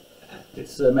is.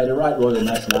 It's made a right royal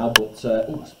mess now, but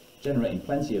it's generating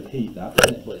plenty of heat, that,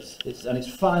 isn't it? But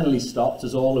it's finally stopped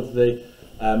as all of the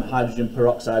hydrogen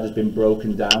peroxide has been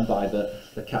broken down by the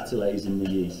catalase in the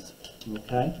yeast.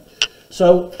 Okay.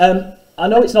 So I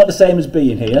know it's not the same as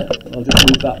being here. I'll just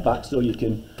move that back so you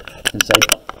can say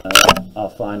our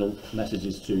final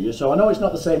messages to you. So I know it's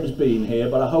not the same as being here,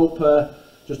 but I hope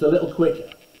just a little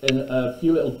quick, a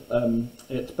few little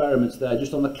experiments there,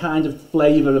 just on the kind of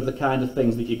flavour of the kind of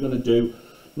things that you're going to do,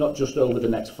 not just over the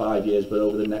next 5 years, but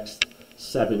over the next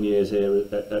 7 years here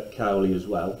at Cowley as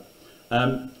well.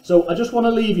 So I just want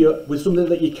to leave you with something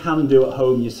that you can do at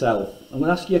home yourself. I'm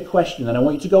going to ask you a question, and I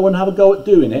want you to go and have a go at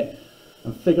doing it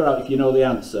and figure out if you know the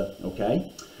answer, okay?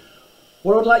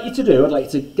 What I'd like you to do, I'd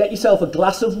like you to get yourself a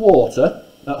glass of water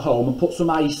at home and put some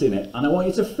ice in it, and I want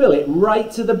you to fill it right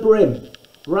to the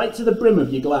brim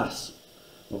of your glass,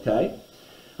 okay?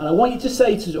 And I want you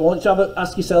to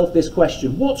ask yourself this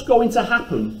question: what's going to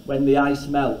happen when the ice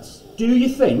melts? Do you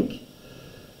think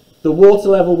the water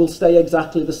level will stay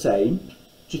exactly the same?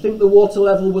 Do you think the water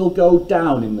level will go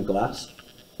down in the glass?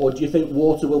 Or do you think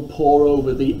water will pour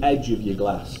over the edge of your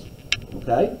glass?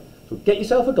 Okay? So get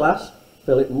yourself a glass,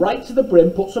 fill it right to the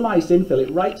brim, put some ice in, fill it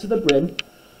right to the brim,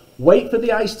 wait for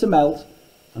the ice to melt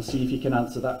and see if you can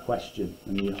answer that question,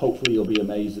 and hopefully you'll be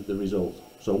amazed at the result.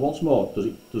 So once more,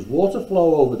 does water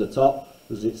flow over the top,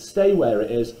 does it stay where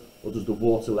it is, or does the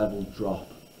water level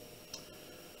drop?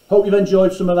 Hope you've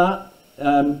enjoyed some of that.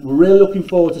 We're really looking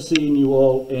forward to seeing you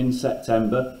all in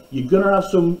September. You're going to have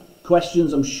some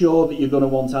questions I'm sure that you're going to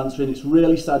want answering. It's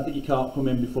really sad that you can't come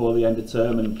in before the end of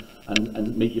term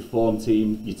and meet your form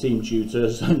team, your team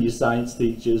tutors and your science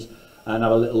teachers and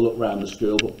have a little look around the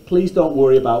school. But please don't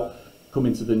worry about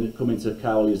coming to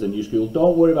Cowley as a new school.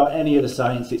 Don't worry about any of the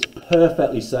science. It's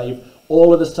perfectly safe.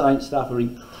 All of the science staff are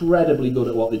incredibly good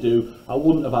at what they do. I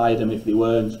wouldn't have hired them if they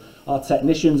weren't. Our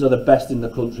technicians are the best in the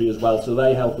country as well, so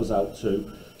they help us out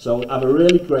too. So have a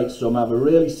really great summer, have a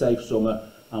really safe summer,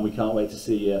 and we can't wait to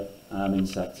see you in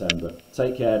September.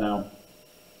 Take care now.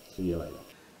 See you later.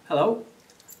 Hello,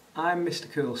 I'm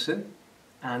Mr. Coulson,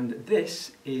 and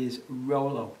this is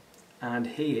Rolo, and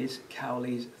he is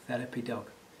Cowley's therapy dog.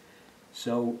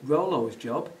 So Rolo's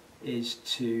job is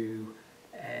to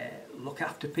look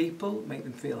after people, make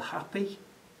them feel happy,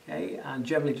 okay, and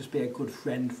generally just be a good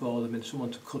friend for them and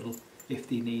someone to cuddle if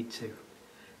they need to.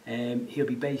 He'll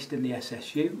be based in the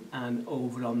SSU and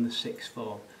over on the sixth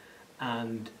form,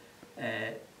 and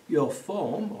your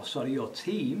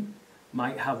team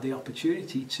might have the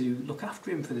opportunity to look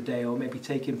after him for the day, or maybe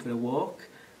take him for a walk,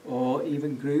 or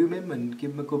even groom him and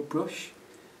give him a good brush.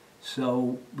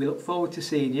 So we look forward to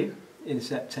seeing you in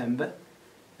September,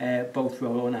 both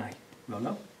Rolo and I.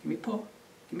 Rolo, give me paw,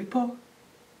 give me paw,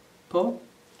 paw,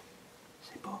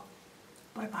 say paw,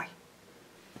 bye bye.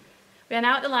 We are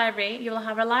now at the library. You will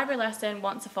have a library lesson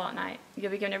once a fortnight.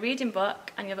 You'll be given a reading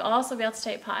book and you'll also be able to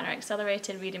take part in our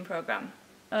accelerated reading programme.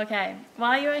 Okay,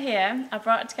 while you are here, I've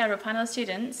brought together a panel of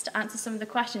students to answer some of the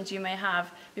questions you may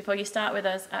have before you start with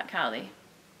us at Cowley.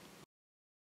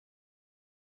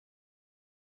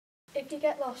 If you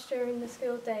get lost during the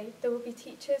school day, there will be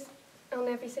teachers on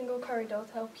every single corridor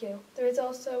to help you. There is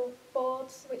also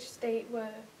boards which state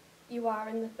where you are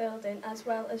in the building, as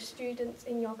well as students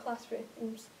in your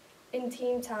classrooms in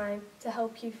team time to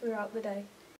help you throughout the day.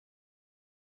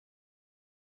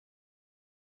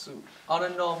 So on a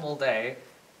normal day,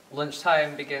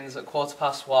 lunchtime begins at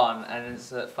 1:15 and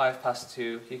ends at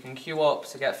 2:05. You can queue up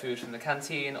to get food from the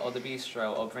canteen or the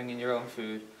bistro, or bring in your own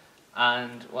food.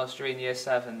 And whilst you're in year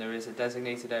 7, there is a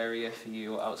designated area for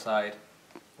you outside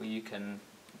where you can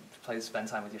spend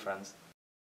time with your friends.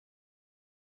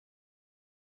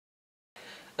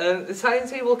 The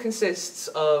timetable consists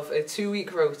of a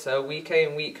 2-week rota, week A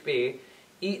and week B.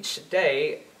 Each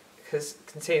day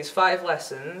contains 5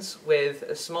 lessons with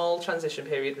a small transition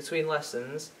period between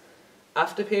lessons.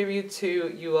 After period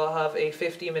 2, you will have a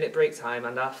 15-minute break time,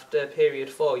 and after period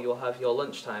 4, you will have your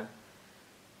lunch time.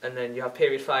 And then you have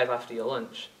period 5 after your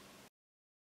lunch.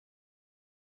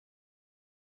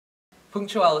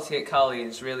 Punctuality at Cowley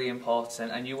is really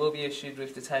important, and you will be issued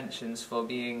with detentions for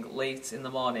being late in the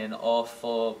morning or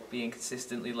for being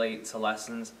consistently late to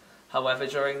lessons. However,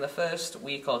 during the first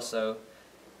week or so,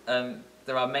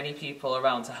 there are many people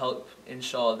around to help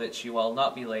ensure that you will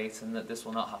not be late and that this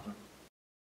will not happen.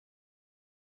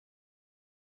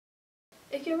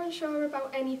 If you're unsure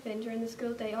about anything during the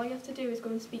school day, all you have to do is go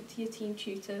and speak to your team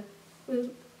tutor.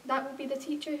 That will be the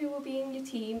teacher who will be in your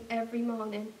team every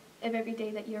morning of every day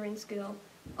that you're in school.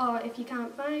 Or if you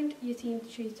can't find your team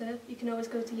tutor, you can always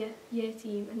go to your year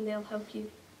team and they'll help you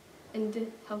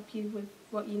with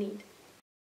what you need.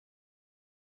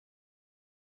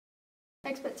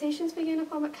 Expectations for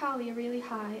uniform at Cowley are really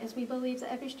high, as we believe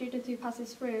that every student who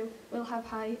passes through will have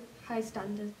high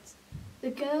standards. The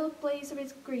girl blazer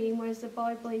is green, whereas the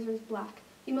boy blazer is black.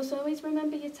 You must always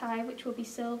remember your tie, which will be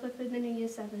silver for the new year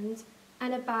 7s,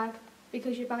 and a bag,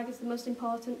 because your bag is the most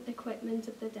important equipment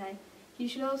of the day. You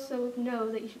should also know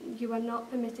that you are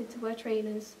not permitted to wear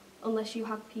trainers unless you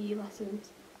have PE lessons,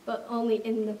 but only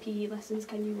in the PE lessons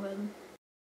can you wear them.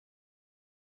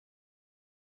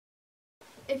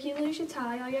 If you lose your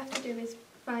tie, all you have to do is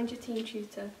find your team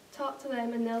tutor, talk to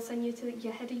them, and they'll send you to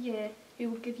your head of year, who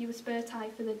will give you a spare tie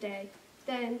for the day.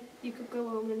 Then you could go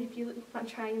home and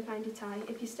try and find your tie.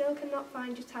 If you still cannot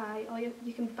find your tie, or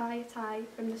you can buy a tie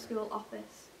from the school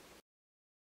office.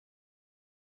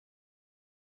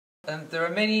 There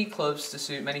are many clubs to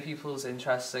suit many people's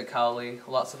interests at Cowley,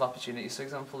 lots of opportunities. For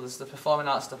example, there's the Performing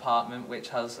Arts Department, which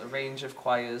has a range of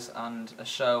choirs and a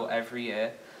show every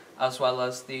year, as well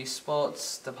as the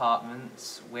Sports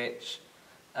Department, which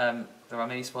there are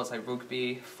many sports like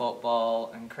rugby,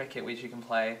 football and cricket which you can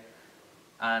play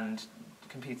and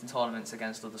compete in tournaments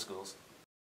against other schools.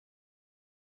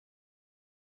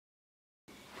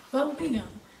 Well,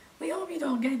 we hope you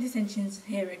don't get detentions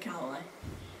here at Cowley,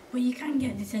 but you can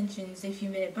get detentions if you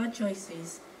make bad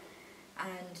choices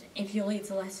and if you're late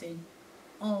to lesson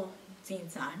or teen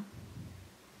time.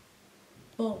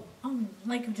 But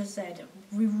like I've just said,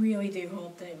 we really do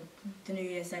hope that the new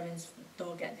Year 7s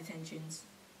don't get detentions.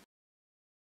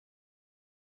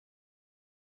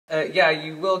 Yeah,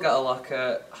 you will get a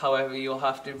locker, however you'll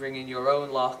have to bring in your own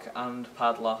lock and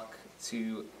padlock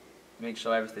to make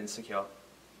sure everything's secure.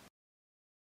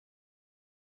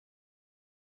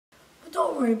 But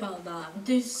don't worry about that,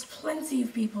 there's plenty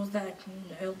of people that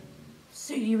can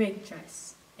suit your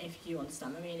interests, if you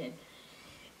understand my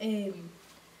meaning.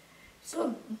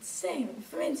 So, say,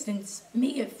 for instance,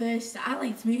 me at first, I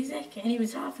liked music and it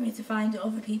was hard for me to find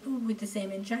other people with the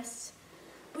same interests.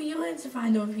 But you learn to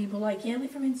find other people like Cowley,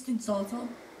 for instance, also.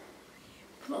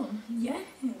 But yeah,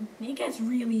 it gets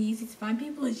really easy to find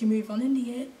people as you move on in the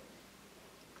year.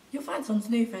 You'll find some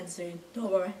new friends soon,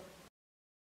 don't worry.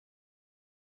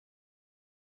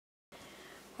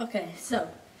 Okay, so,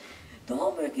 the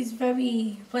homework is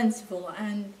very plentiful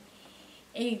and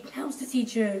it helps the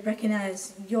teacher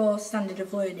recognise your standard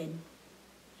of learning.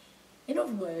 In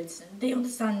other words, they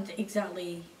understand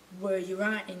exactly where you're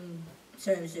at in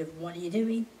terms of what you're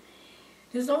doing.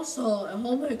 There's also a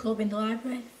homework club in the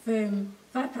library from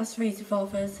 3:05 to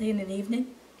 4:30 in the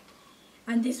evening.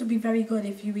 And this would be very good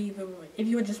if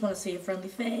you just want to see a friendly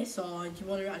face or you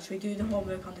want to actually do the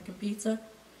homework on the computer.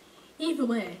 Either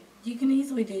way, you can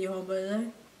easily do your homework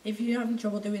there. If you're having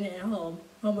trouble doing it at home,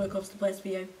 homework club's the place for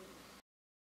you.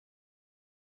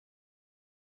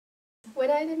 When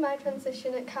I did my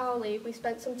transition at Cowley, we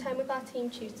spent some time with our team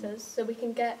tutors so we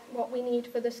can get what we need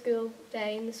for the school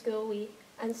day and the school week,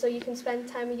 and so you can spend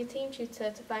time with your team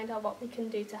tutor to find out what we can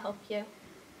do to help you.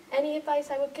 Any advice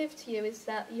I would give to you is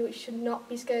that you should not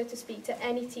be scared to speak to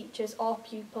any teachers or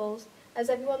pupils, as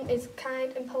everyone is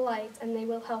kind and polite and they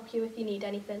will help you if you need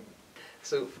anything.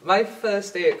 So my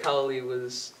first day at Cowley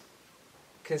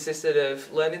consisted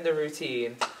of learning the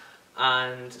routine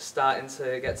and starting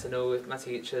to get to know my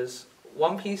teachers.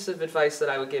 One piece of advice that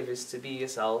I would give is to be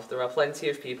yourself. There are plenty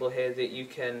of people here that you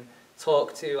can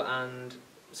talk to and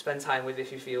spend time with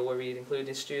if you feel worried,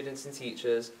 including students and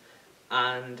teachers,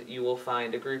 and you will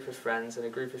find a group of friends and a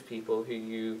group of people who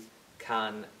you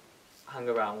can hang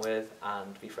around with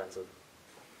and be friends with.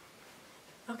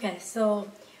 Okay, so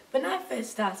when I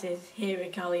first started here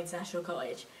at Cowley International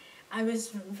College, I was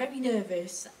very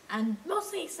nervous and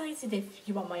mostly excited, if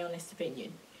you want my honest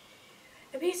opinion.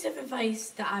 A piece of advice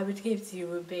that I would give to you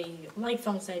would be, like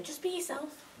Tom said, just be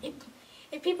yourself.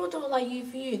 If people don't like you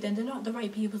for you, then they're not the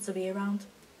right people to be around.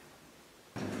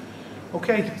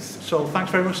 Okay, so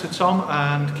thanks very much to Tom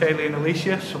and Kaylee and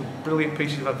Alicia, some brilliant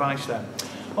pieces of advice there.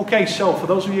 Okay, so for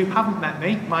those of you who haven't met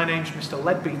me, my name's Mr.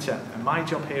 Leadbeater and my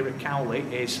job here at Cowley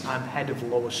is I'm head of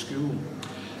lower school.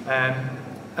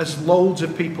 As loads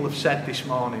of people have said this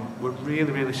morning, we're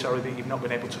really sorry that you've not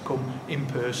been able to come in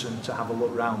person to have a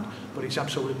look round, but it's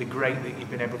absolutely great that you've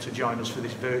been able to join us for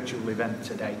this virtual event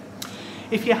today.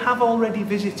 If you have already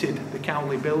visited the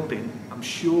Cowley building, I'm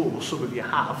sure some of you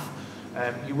have,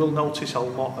 you will notice a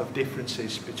lot of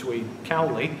differences between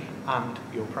Cowley and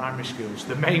your primary schools.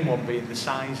 The main one being the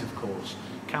size, of course.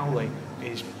 Cowley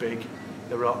is big.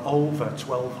 There are over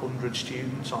 1,200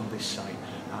 students on this site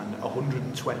and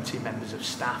 120 members of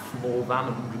staff, more than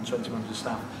 120 members of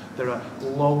staff. There are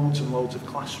loads and loads of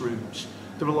classrooms.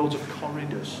 There are loads of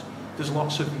corridors. There's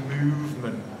lots of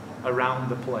movement around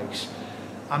the place.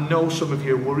 I know some of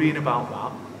you are worrying about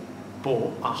that,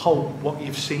 but I hope what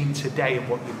you've seen today and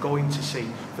what you're going to see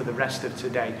for the rest of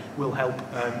today will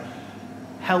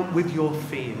help with your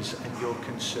fears and your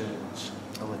concerns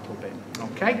a little bit,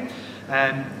 okay?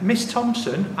 Miss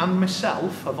Thompson and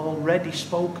myself have already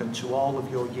spoken to all of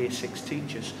your Year 6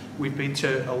 teachers. We've been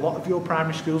to a lot of your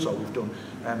primary schools, or we've done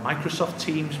Microsoft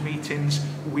Teams meetings.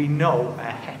 We know a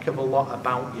heck of a lot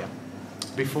about you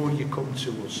before you come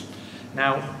to us.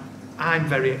 Now, I'm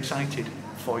very excited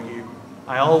for you.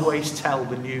 I always tell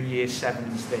the new Year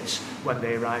 7s this when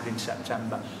they arrive in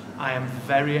September. I am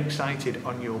very excited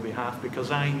on your behalf because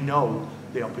I know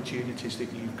the opportunities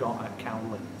that you've got at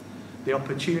Cowley. The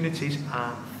opportunities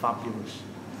are fabulous.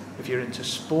 If you're into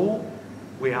sport,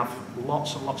 we have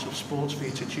lots and lots of sports for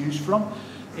you to choose from.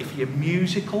 If you're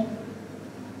musical,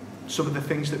 some of the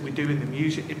things that we do in the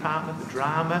music department, the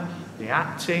drama, the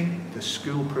acting, the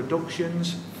school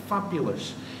productions,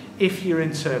 fabulous. If you're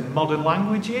into modern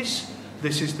languages,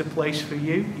 this is the place for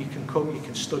you. You can come, you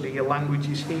can study your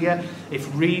languages here. If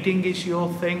reading is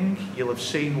your thing, you'll have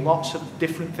seen lots of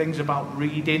different things about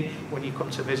reading when you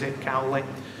come to visit Cowley.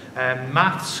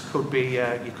 Maths could be,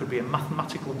 you could be a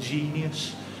mathematical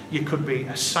genius. You could be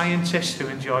a scientist who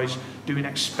enjoys doing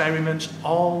experiments.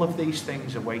 All of these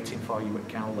things are waiting for you at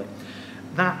Cowley.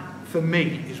 That, for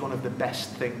me, is one of the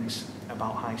best things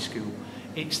about high school.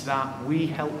 It's that we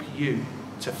help you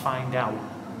to find out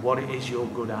what it is you're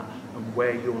good at and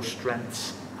where your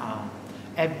strengths are.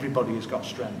 Everybody has got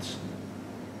strengths.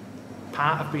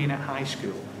 Part of being at high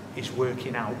school is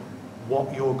working out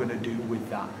what you're going to do with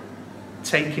that,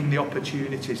 taking the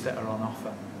opportunities that are on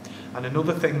offer. And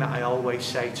another thing that I always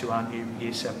say to our new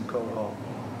Year 7 cohort,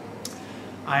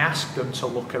 I ask them to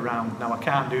look around. Now, I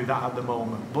can't do that at the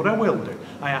moment, but I will do.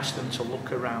 I ask them to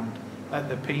look around at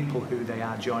the people who they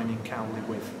are joining Cowley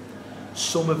with.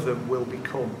 Some of them will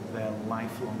become their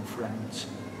lifelong friends.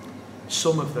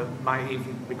 Some of them might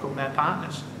even become their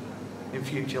partners in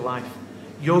future life.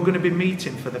 You're going to be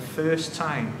meeting for the first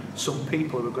time some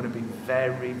people who are going to be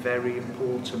very, very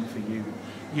important for you.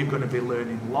 You're going to be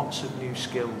learning lots of new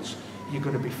skills. You're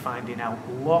going to be finding out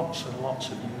lots and lots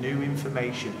of new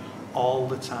information all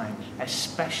the time,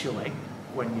 especially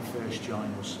when you first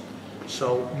join us.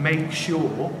 So make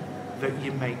sure that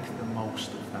you make the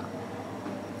most of that.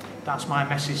 That's my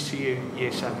message to you,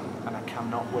 Year 7, and I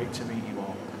cannot wait to meet you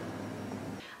all.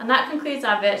 And that concludes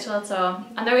our virtual tour.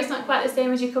 I know it's not quite the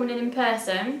same as you coming in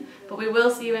person, but we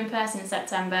will see you in person in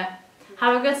September.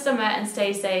 Have a good summer and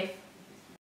stay safe.